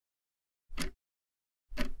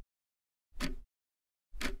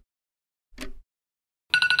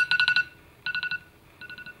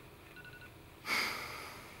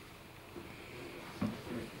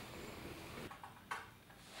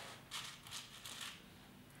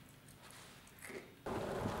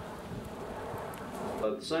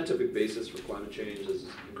The scientific basis for climate change is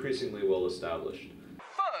increasingly well established.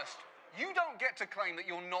 First, you don't get to claim that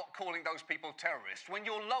you're not calling those people terrorists when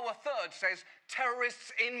your lower third says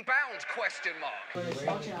terrorists inbound, question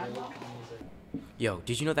mark. Yo,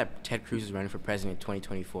 did you know that Ted Cruz is running for president in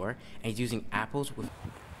 2024 and he's using apples with...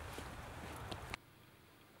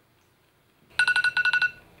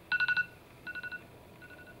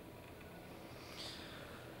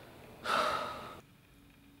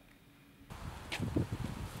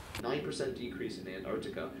 %9 decrease in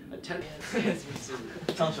Antarctica, a 10...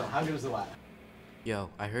 Tell Sean, how good was the lab? Yo,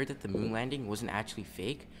 I heard that the moon landing wasn't actually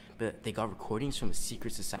fake, but they got recordings from a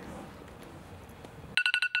secret society.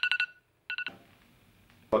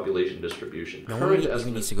 Population distribution. No one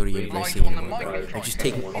even needs to go to university anymore. They're just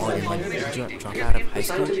taking all their money. You drop out of high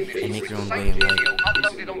school and make your own way in life.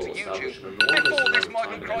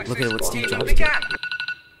 Look at what Steve Jobs did.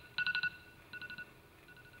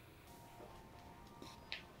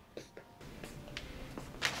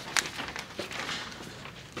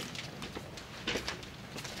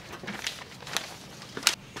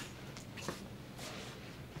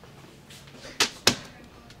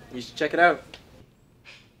 You should check it out.